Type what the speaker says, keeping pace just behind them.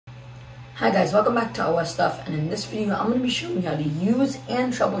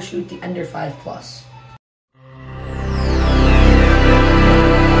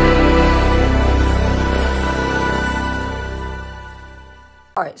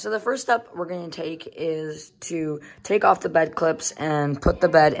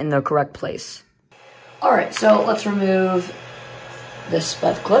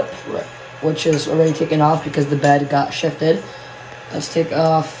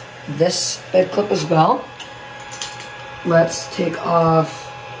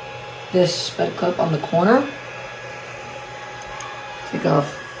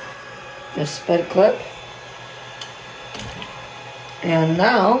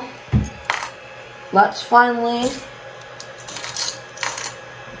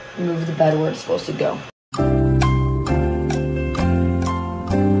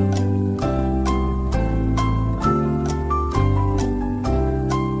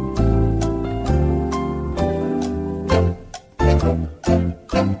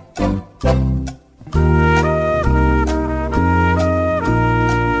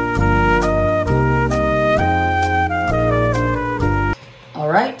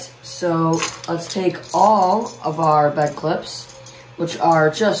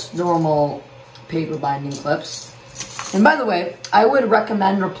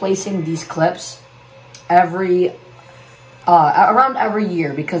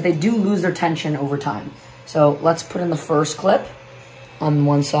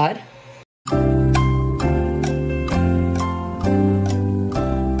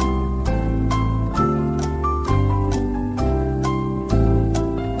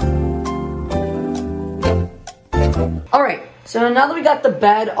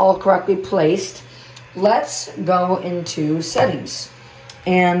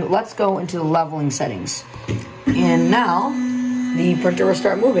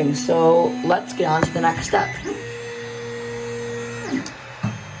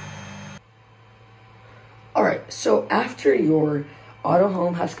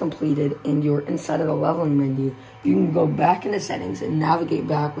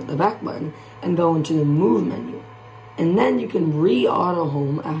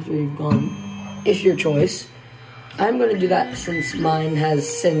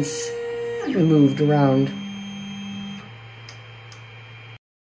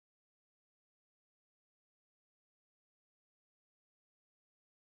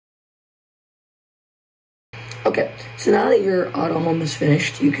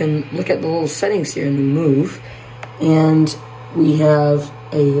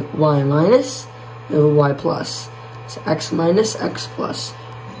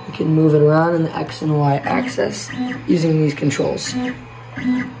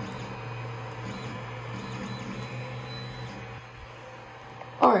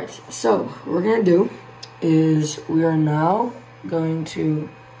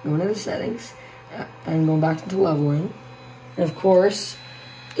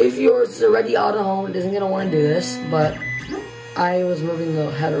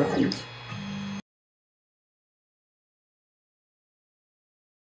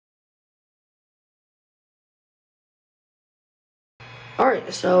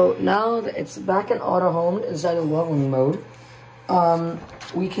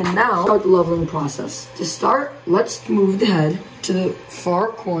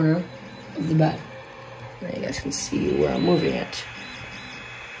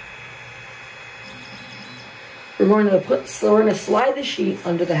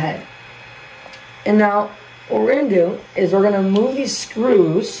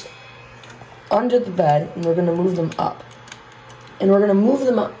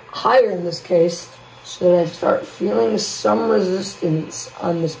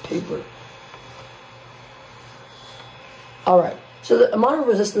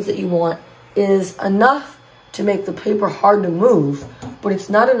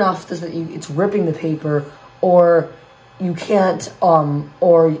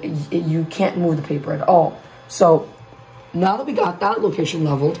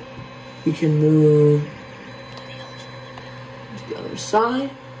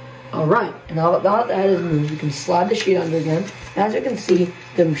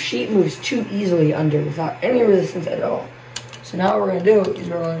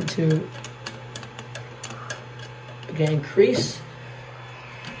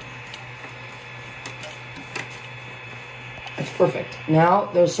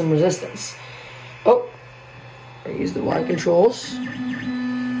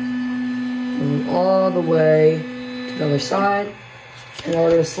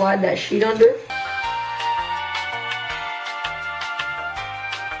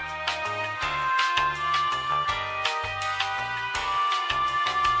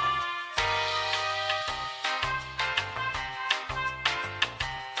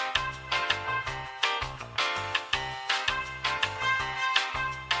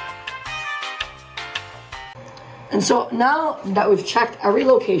And so now that we've checked every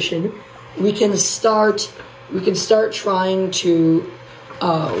location, we can start trying to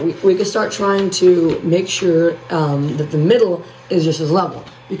we can start trying to make sure that the middle is just as level.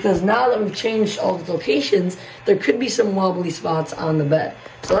 Because now that we've changed all the locations, there could be some wobbly spots on the bed.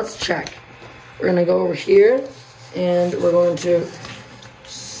 So let's check. We're gonna go over here and we're going to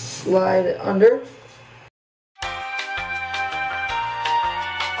slide it under.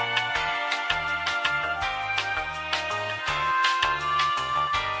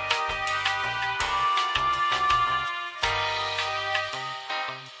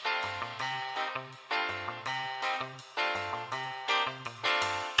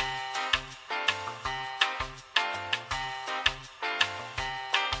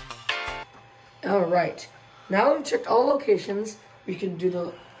 All right, now we've checked all locations, we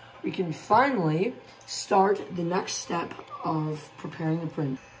can finally start the next step of preparing the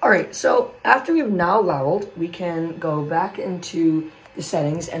print. All right, so after we've now leveled, we can go back into the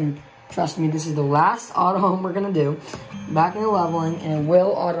settings, and trust me, this is the last auto home we're gonna do. Back into leveling, and it will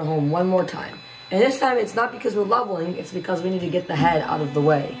auto home one more time. And this time, it's not because we're leveling, it's because we need to get the head out of the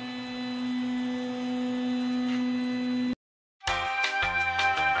way.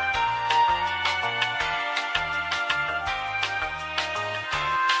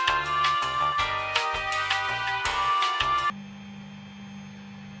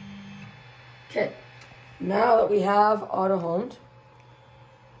 Okay, now that we have auto homed,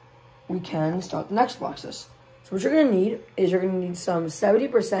 we can start the next process. So what you're gonna need is you're gonna need some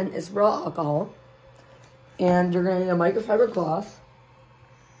 70% Isabel alcohol, and you're gonna need a microfiber cloth.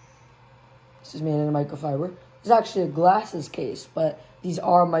 This is made in a microfiber. It's actually a glasses case, but these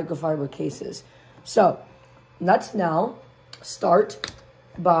are microfiber cases. So let's now start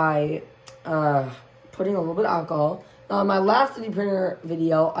by putting a little bit of alcohol. Now in my last 3D printer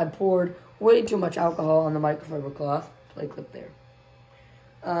video, I poured way too much alcohol on the microfiber cloth. Play clip there.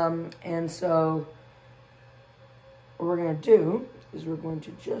 And so what we're gonna do is we're going to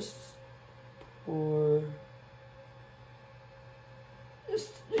just pour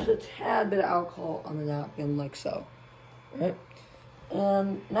just a tad bit of alcohol on the napkin, like so, right?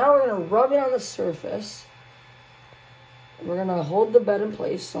 And now we're gonna rub it on the surface. We're gonna hold the bed in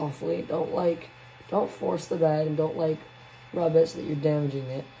place softly. Don't force the bed, and don't rub it so that you're damaging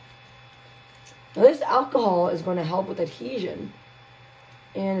it. Now this alcohol is going to help with adhesion,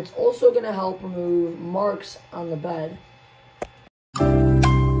 and it's also going to help remove marks on the bed.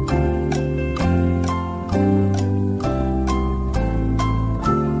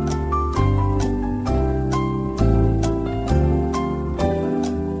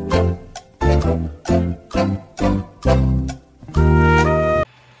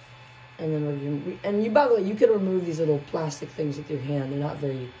 And by the way, you can remove these little plastic things with your hand. They're not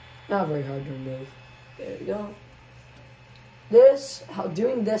very hard to remove. There we go.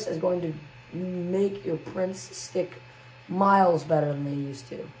 Doing this is going to make your prints stick miles better than they used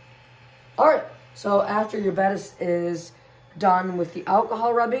to. All right, so after your bed is done with the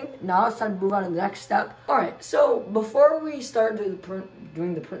alcohol rubbing, now it's time to move on to the next step. All right, so before we start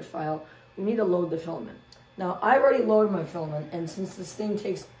doing the print file, we need to load the filament. Now, I've already loaded my filament, and since this thing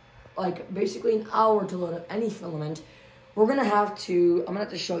takes basically an hour to load up any filament, I'm gonna have to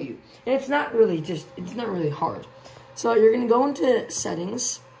show you. And it's not really hard. So you're gonna go into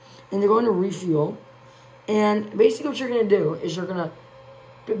settings, and you're going to refuel. And basically what you're gonna do is you're gonna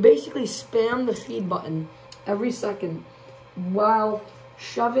basically spam the feed button every second while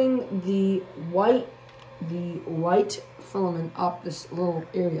shoving the white filament up this little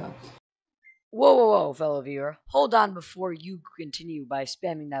area. Whoa, fellow viewer. Hold on before you continue by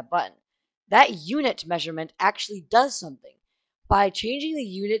spamming that button. That unit measurement actually does something. By changing the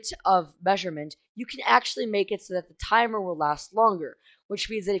units of measurement, you can actually make it so that the timer will last longer, which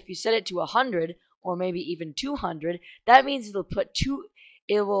means that if you set it to 100 or maybe even 200, that means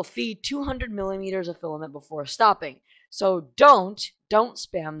it will feed 200 millimeters of filament before stopping. So don't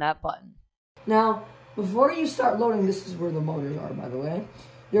spam that button. Now, before you start loading, this is where the motors are, by the way.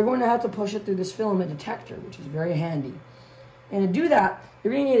 You're going to have to push it through this filament detector, which is very handy. And to do that,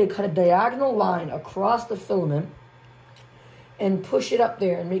 you're going to need to cut a diagonal line across the filament and push it up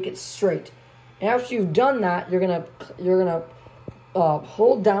there and make it straight. And after you've done that, you're gonna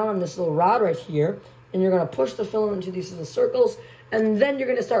hold down on this little rod right here, and you're gonna push the filament into these little circles, and then you're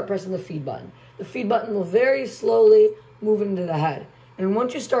gonna start pressing the feed button. The feed button will very slowly move into the head. And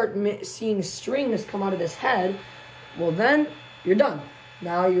once you start seeing strings come out of this head, well then you're done.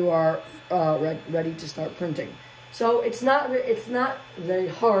 Now you are ready to start printing. So it's not very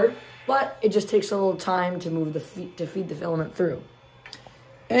hard, but it just takes a little time to move to feed the filament through.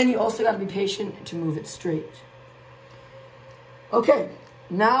 And you also got to be patient to move it straight. Okay,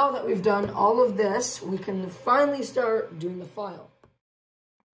 now that we've done all of this, we can finally start doing the file.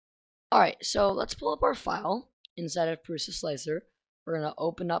 Alright, so let's pull up our file inside of Prusa Slicer. We're going to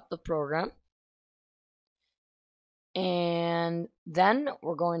open up the program. And then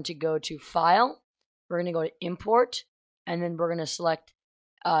we're going to go to File. We're going to go to Import. And then we're going to select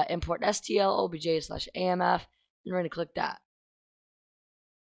Import STL OBJ/AMF. And we're going to click that.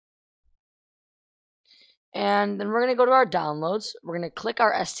 And then we're going to go to our downloads. We're going to click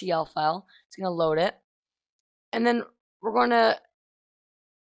our STL file. It's going to load it. And then we're going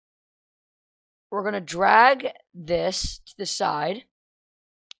to drag this to the side.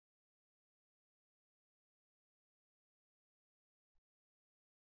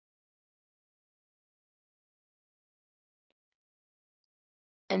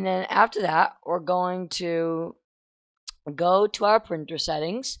 And then after that, we're going to go to our printer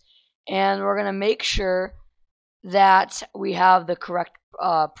settings, and we're going to make sure that we have the correct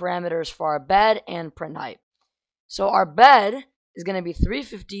parameters for our bed and print height. So our bed is going to be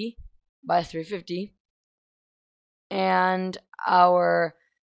 350 by 350, and our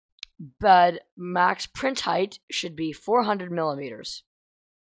bed max print height should be 400 millimeters.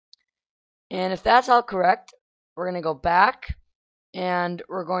 And if that's all correct, we're going to go back and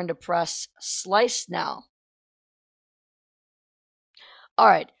we're going to press Slice Now.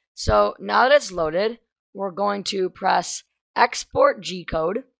 Alright, so now that it's loaded, we're going to press Export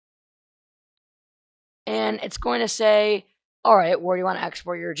G-Code. And it's going to say, alright, where do you want to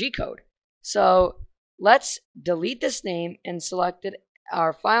export your G-Code? So let's delete this name and select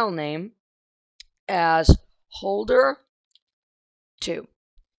our file name as Holder 2.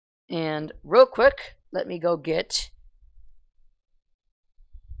 And real quick, let me go get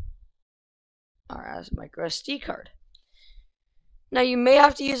our micro SD card. Now you may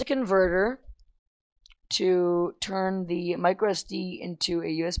have to use a converter to turn the micro SD into a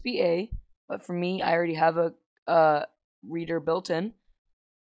USB-A, but for me, I already have a reader built in.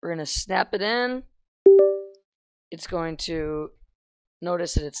 We're going to snap it in. It's going to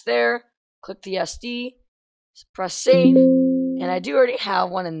notice that it's there. Click the SD, press save, and I do already have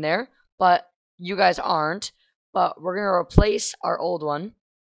one in there, but you guys aren't. But we're going to replace our old one.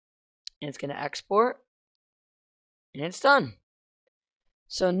 And it's going to export, and it's done.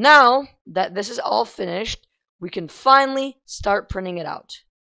 So now that this is all finished, we can finally start printing it out.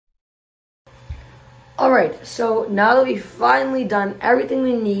 Alright, so now that we've finally done everything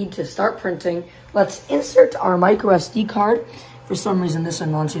we need to start printing, let's insert our micro SD card. For some reason, this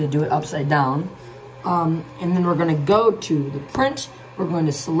one wants you to do it upside down. And then we're going to go to the print. We're going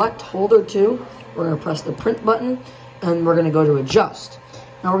to select Holder 2. We're going to press the print button, and we're going to go to Adjust.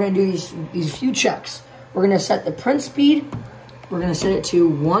 Now we're going to do these few checks. We're going to set the print speed. We're going to set it to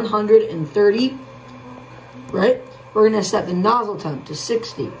 130, right? We're going to set the nozzle temp to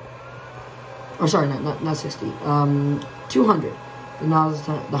 60. Or sorry, not 60. 200. The nozzle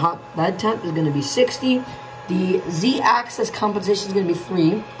temp, the hot bed temp is going to be 60. The Z-axis compensation is going to be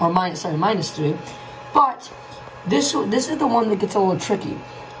 3, or minus 3. But this is the one that gets a little tricky.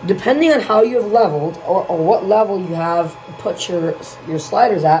 Depending on how you have leveled, or what level you have put your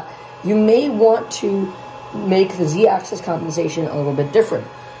sliders at, you may want to make the Z-axis compensation a little bit different.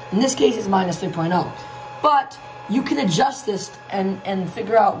 In this case, it's minus 3.0. But you can adjust this and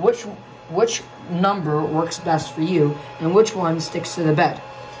figure out which number works best for you and which one sticks to the bed.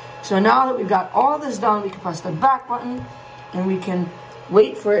 So now that we've got all this done, we can press the back button and we can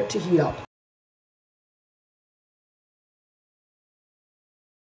wait for it to heat up.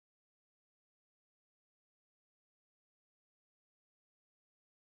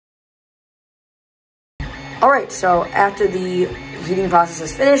 Alright, so after the heating process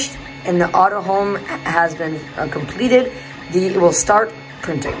is finished and the auto home has been completed, it will start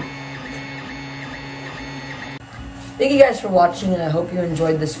printing. Thank you guys for watching, and I hope you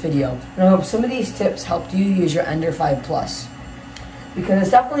enjoyed this video. And I hope some of these tips helped you use your Ender 5 Plus. Because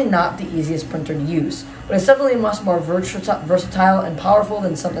it's definitely not the easiest printer to use, but it's definitely much more versatile and powerful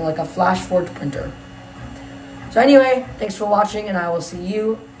than something like a Flash Forge printer. So anyway, thanks for watching, and I will see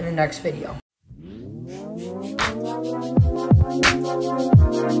you in the next video.